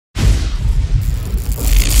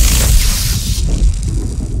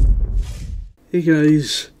Hey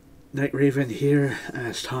guys, Night Raven here, and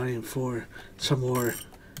it's time for some more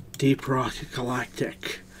Deep Rock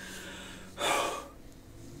Galactic.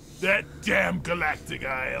 That damn Galactic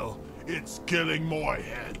Isle, it's killing my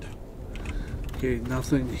head. Okay,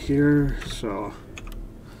 nothing here, so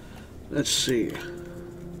let's see.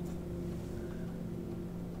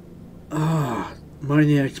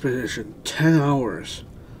 Mining expedition, 10 hours.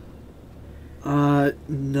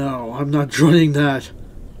 No, I'm not joining that.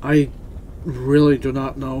 I really do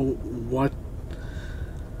not know what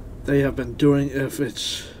they have been doing, if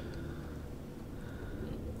it's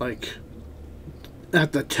like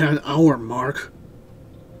at the 10-hour mark.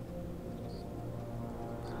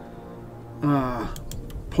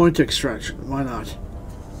 Point extraction, why not?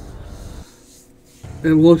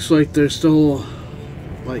 It looks like there's still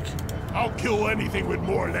like I'll kill anything with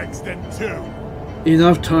more legs than two.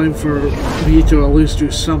 enough time for me to at least do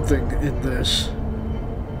something in this.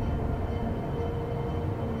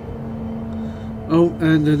 Oh,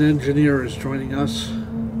 and an engineer is joining us.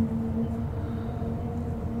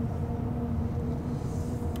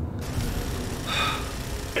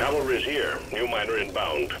 Cavalry's here. New miner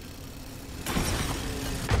inbound.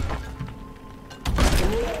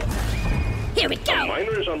 Here we go! A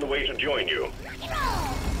miner is on the way to join you.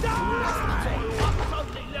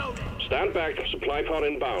 Stand back. Supply pod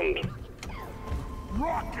inbound.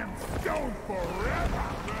 Rock and stone forever.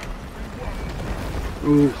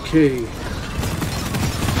 Okay.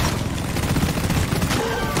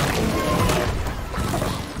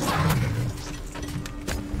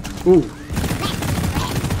 Ooh.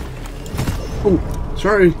 Oh,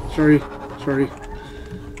 sorry.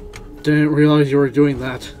 Didn't realize you were doing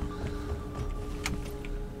that.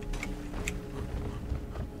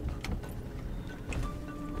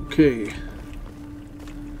 Okay.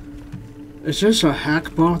 Is this a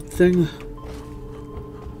hackbot thing?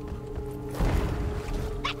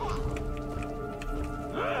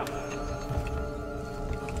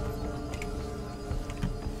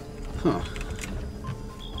 Huh.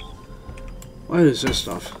 What is this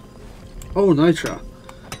stuff? Oh, nitra.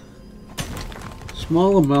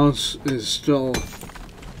 Small amounts is still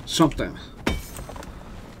something.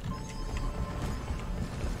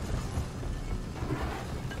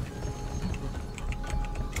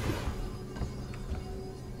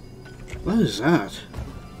 What is that?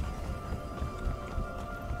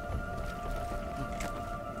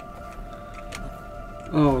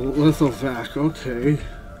 Oh, lithovac, okay.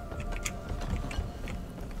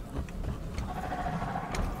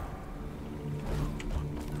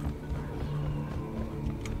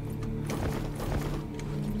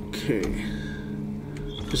 Okay.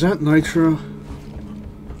 Is that nitro?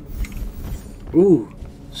 Ooh,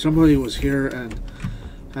 somebody was here and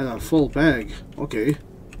had a full bag. Okay.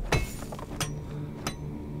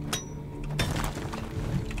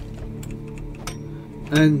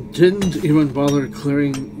 And didn't even bother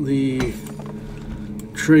clearing the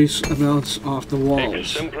trace amounts off the walls.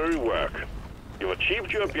 Exemplary work. You've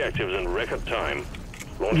achieved your objectives in record time.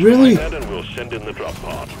 Launch Really? that and we'll send in the drop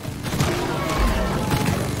pod.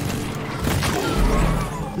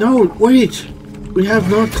 No, wait! We have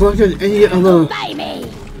not collected any of the... Baby!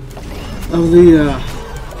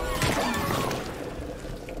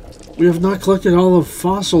 We have not collected all the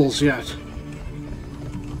fossils yet.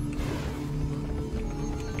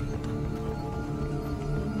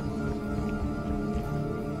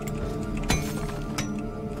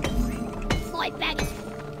 My bag is...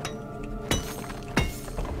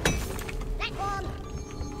 That one!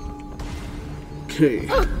 Okay.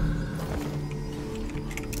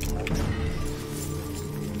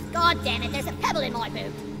 God damn it, there's a pebble in my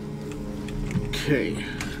boot! Okay.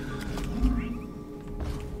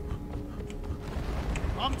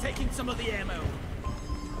 I'm taking some of the ammo.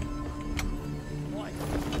 Right.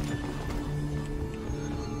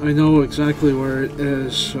 I know exactly where it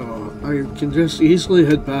is, so I can just easily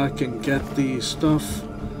head back and get the stuff.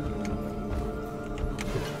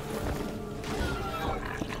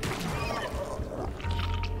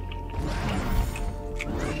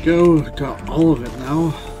 There we go, got all of it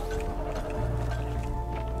now.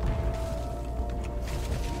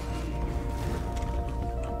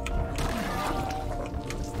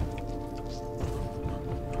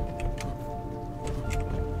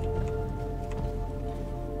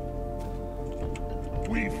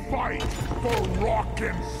 We fight for rock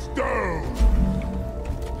and stone.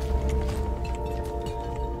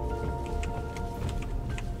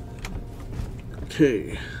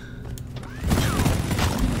 Okay.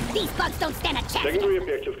 These bugs don't stand a chance! Secondary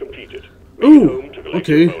objective completed. Ooh, Make it home to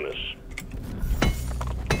Galactic okay. bonus.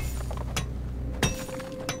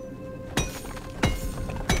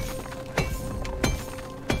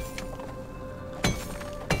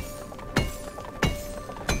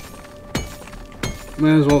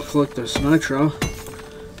 Might as well collect this nitro.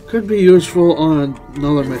 Could be useful on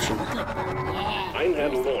another mission.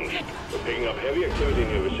 Einheit launched. We're picking up heavy activity in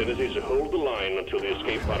your vicinity, so hold the line until the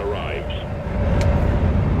escape pod arrives.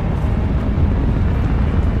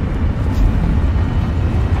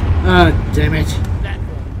 Ah, damn it.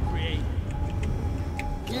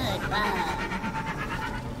 Goodbye.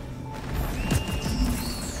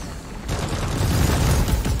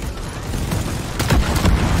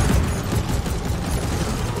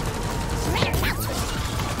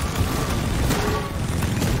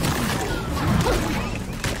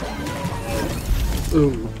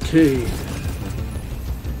 Okay.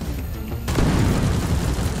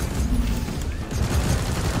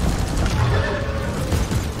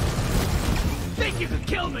 Think you could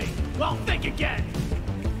kill me? Well, think again.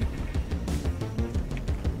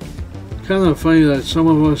 Kind of funny that some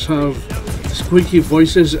of us have squeaky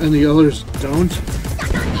voices and the others don't.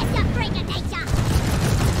 Suck on this, you freak of nature!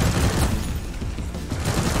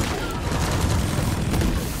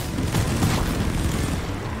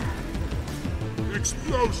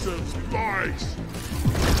 Explosives, boys!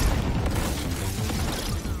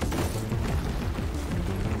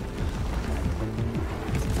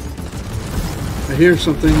 I hear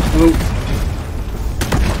something. Oh.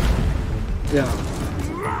 Yeah.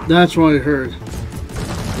 That's what I heard.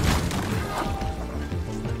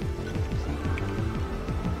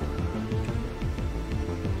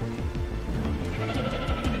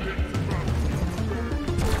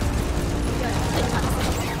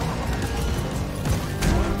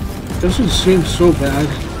 Doesn't seem so bad.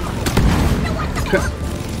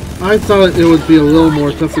 I thought it would be a little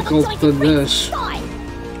more difficult than this. Steve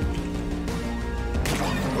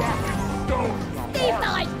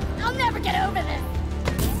died! I'll never get over this!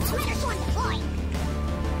 Shredder's one deployed!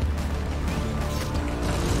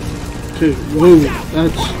 Okay, whoa,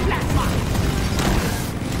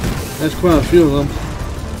 that's quite a few of them.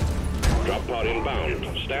 Drop pod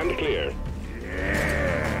inbound. Stand clear.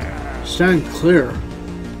 Stand clear.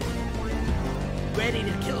 Ready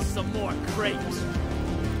to kill some more crates.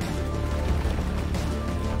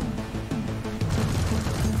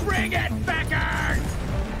 Bring it, Beckers!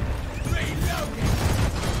 Reloading!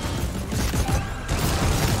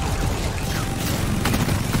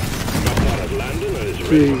 Drop pod has landed and is ready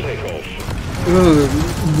Okay. for takeoff.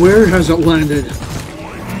 Where has it landed?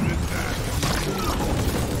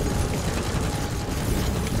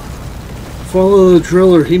 Follow the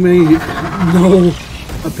driller. He may know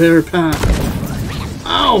a better path.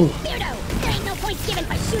 Ow! Beardo! There ain't no points given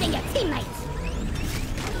for shooting your teammates!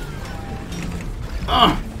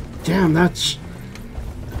 Ah! Damn, that's...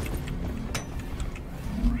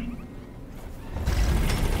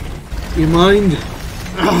 You mind?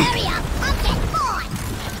 Hurry up! I'll get on!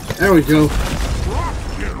 There we go. Rock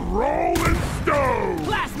and roll and stone!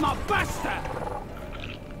 Plasma Buster!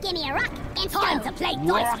 Give me a rock and time to play dice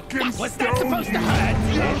Rock with and dust! Was that supposed to hurt?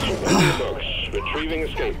 Books. Retrieving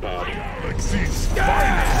escape pod. Galaxy's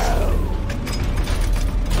finest!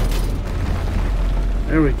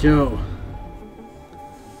 There we go.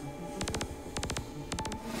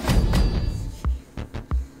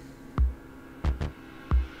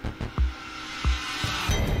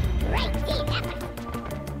 Great team effort!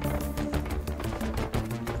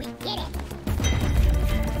 We did it!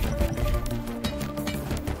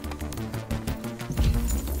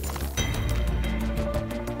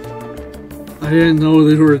 I didn't know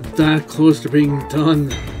they were that close to being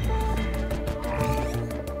done.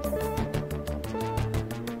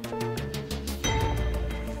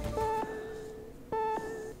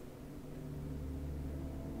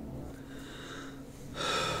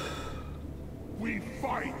 We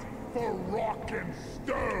fight for rock and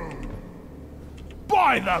stone!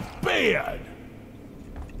 By the beard!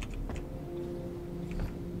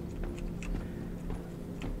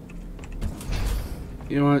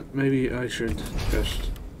 You know what? Maybe I should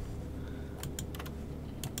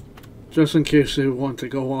just in case they want to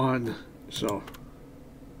go on. So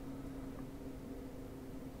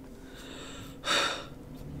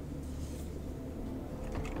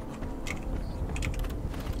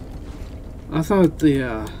I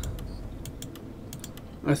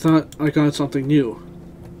thought I got something new.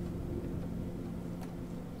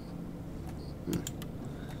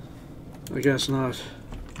 I guess not.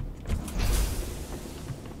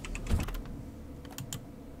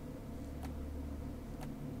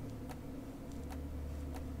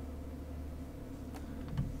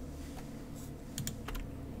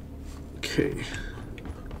 Okay.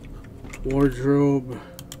 Wardrobe.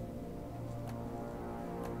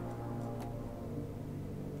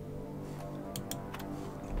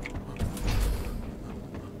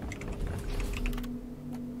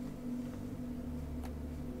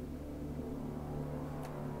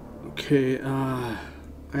 Okay, I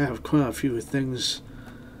have quite a few things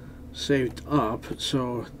saved up,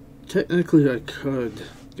 so technically I could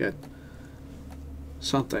get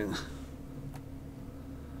something.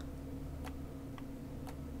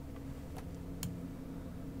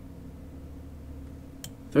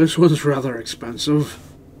 This one's rather expensive.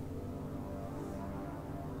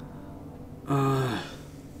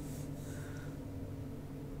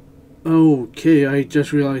 Okay, I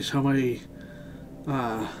just realized how many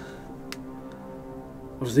of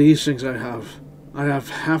these things I have. I have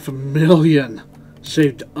 500,000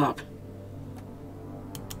 saved up.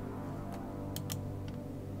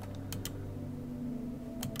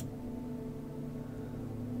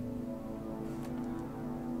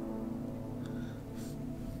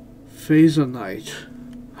 Phasonite.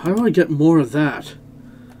 How do I get more of that?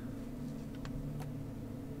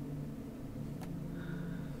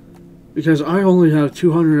 Because I only have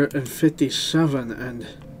 257 and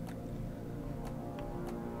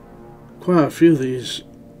quite a few of these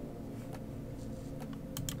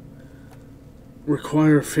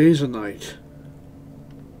require phasonite.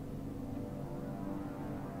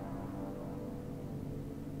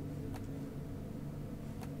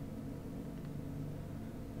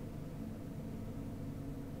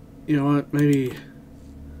 You know what, maybe...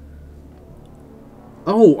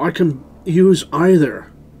 Oh, I can use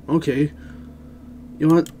either. Okay. You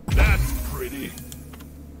know what? That's pretty.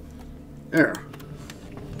 There.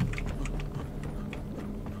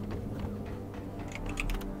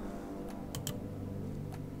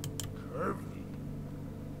 Curvy.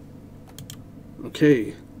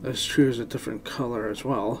 Okay, let's choose a different color as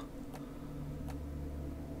well.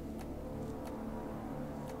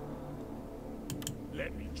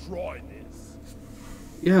 Let me try this.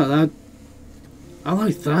 Yeah, that... I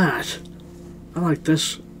like that. I like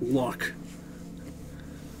this look.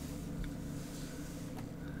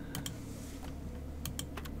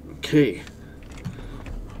 Okay.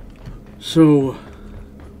 So...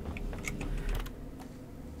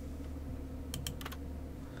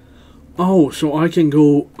 Oh, so I can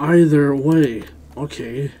go either way.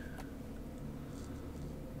 Okay.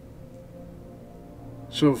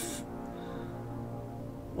 So...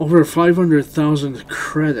 over 500,000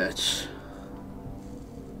 credits.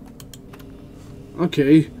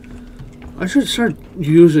 Okay. I should start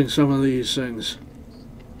using some of these things.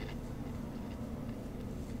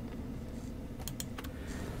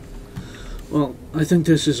 Well, I think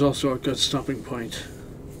this is also a good stopping point.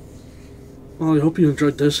 Well, I hope you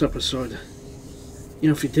enjoyed this episode. You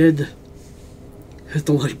know, if you did, hit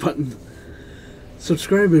the like button.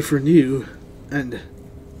 Subscribe if you're new. And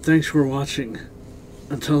thanks for watching.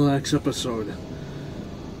 Until the next episode.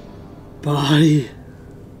 Bye.